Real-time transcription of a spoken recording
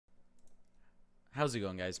How's it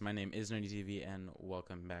going, guys? My name is NerdyTV and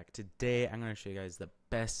welcome back. Today I'm going to show you guys the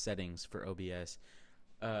best settings for OBS.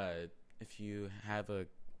 Uh, if you have a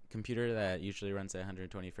computer that usually runs at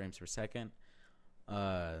 120 frames per second,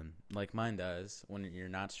 like mine does, when you're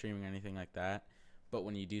not streaming or anything like that, but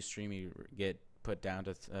when you do stream, you get put down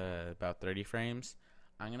to about 30 frames.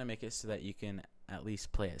 I'm going to make it so that you can at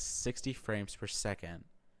least play at 60 frames per second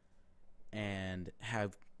and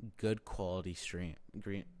have good quality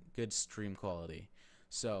good stream quality.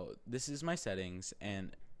 So this is my settings,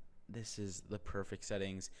 and this is the perfect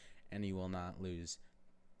settings, and you will not lose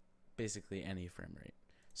basically any frame rate.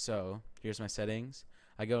 So here's my settings.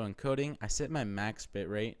 I go to encoding. I set my max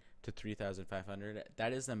bitrate to 3500.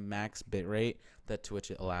 That is the max bitrate that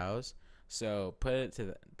Twitch allows. So put it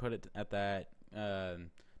at that.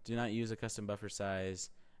 Do not use a custom buffer size,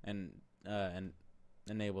 and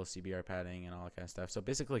enable CBR padding and all that kind of stuff. So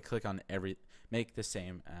basically make the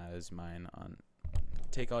same as mine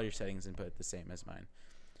take all your settings and put it the same as mine.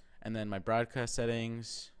 And then my broadcast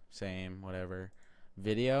settings, same, whatever.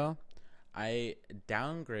 Video, I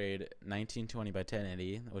downgrade 1920 by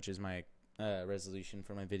 1080, which is my resolution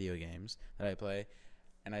for my video games that I play,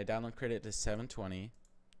 and I downgrade it to 720,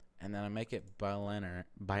 and then I make it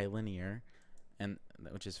bilinear, and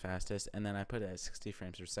which is fastest, and then I put it at 60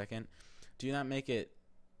 frames per second. Do not make it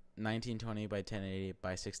 1920 by 1080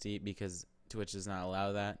 by 60 because Twitch does not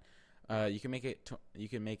allow that. You can make it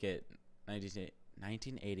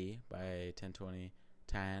 1980 by 1020.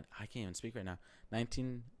 I can't even speak right now.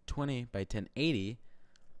 1920 by 1080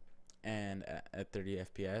 and at 30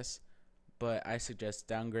 FPS. But I suggest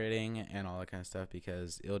downgrading and all that kind of stuff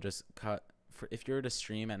because it'll just cut. If you were to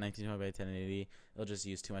stream at 1920 by 1080, it'll just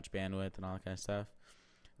use too much bandwidth and all that kind of stuff.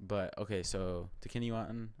 But okay, so to continue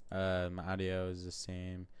on, my audio is the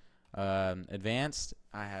same. Advanced,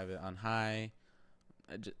 I have it on high.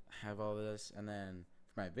 I just have all this, and then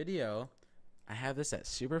for my video, I have this at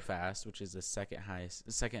super fast, which is the second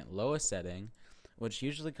lowest setting, which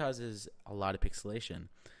usually causes a lot of pixelation.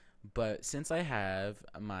 But since I have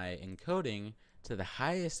my encoding to the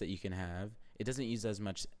highest that you can have, it doesn't use as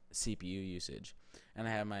much CPU usage. And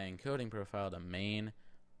I have my encoding profile to main,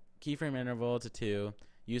 keyframe interval to 2,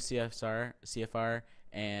 use CFR,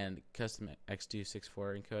 and custom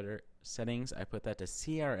X264 encoder settings. I put that to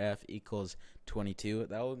CRF equals 22.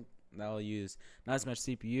 That'll use not as much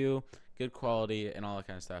CPU, good quality, and all that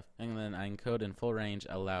kind of stuff. And then I encode in full range,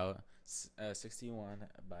 allow 61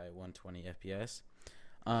 by 120 FPS.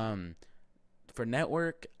 For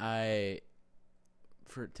network, to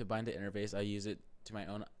bind the interface, I use it to my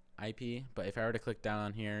own IP, but if I were to click down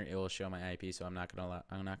on here, it will show my IP, so I'm not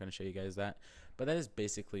gonna show you guys that. But that is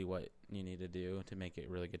basically what you need to do to make it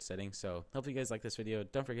really good settings. So hopefully you guys like this video.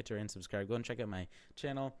 Don't forget to rate and subscribe. Go and check out my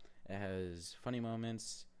channel. It has funny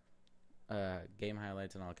moments, game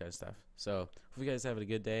highlights, and all that kind of stuff. So hope you guys have a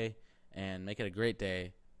good day and make it a great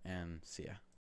day, and see ya.